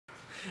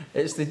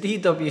It's the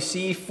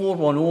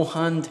DWC410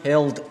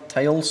 handheld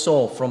tile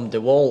saw from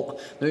Dewalt.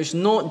 Now it's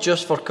not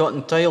just for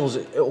cutting tiles,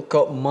 it'll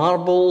cut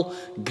marble,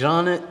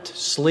 granite,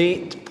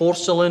 slate,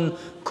 porcelain,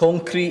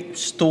 concrete,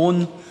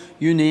 stone,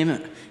 you name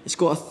it. It's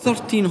got a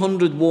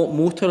 1300 watt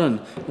motor in.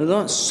 Now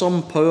that's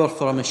some power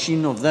for a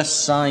machine of this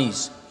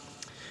size.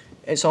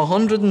 It's a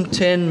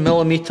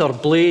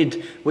 110mm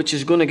blade, which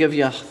is going to give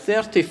you a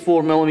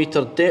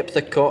 34mm depth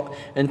of cut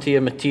into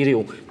your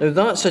material. Now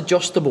that's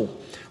adjustable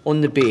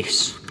on the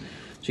base,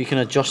 so you can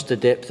adjust the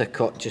depth of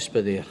cut just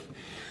by there.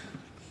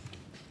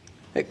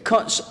 It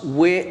cuts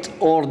wet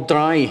or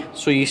dry,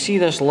 so you see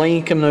this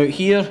line coming out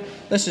here.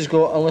 This has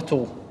got a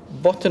little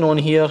button on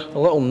here, a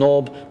little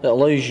knob that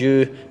allows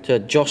you to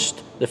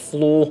adjust the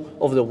flow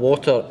of the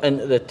water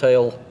into the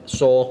tile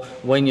saw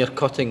when you're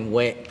cutting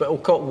wet, but it'll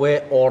cut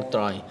wet or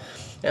dry.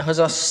 It has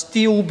a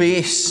steel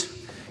base,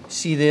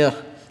 see there,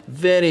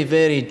 very,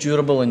 very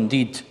durable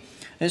indeed.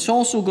 It's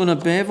also going to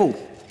bevel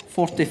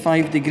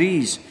 45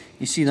 degrees,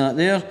 you see that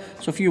there,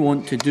 so if you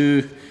want to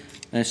do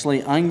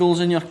slight angles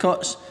in your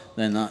cuts,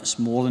 then that's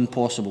more than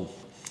possible.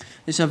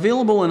 It's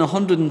available in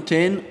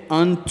 110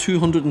 and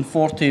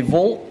 240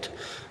 volt.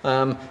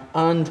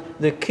 And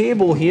the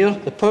cable here,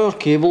 the power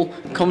cable,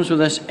 comes with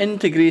this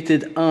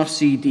integrated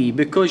RCD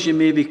because you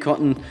may be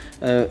cutting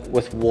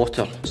with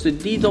water. It's the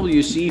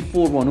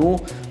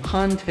DWC410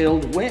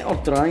 handheld wet or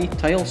dry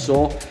tile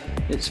saw.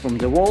 It's from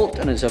Dewalt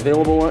and it's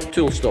available at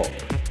Toolstop.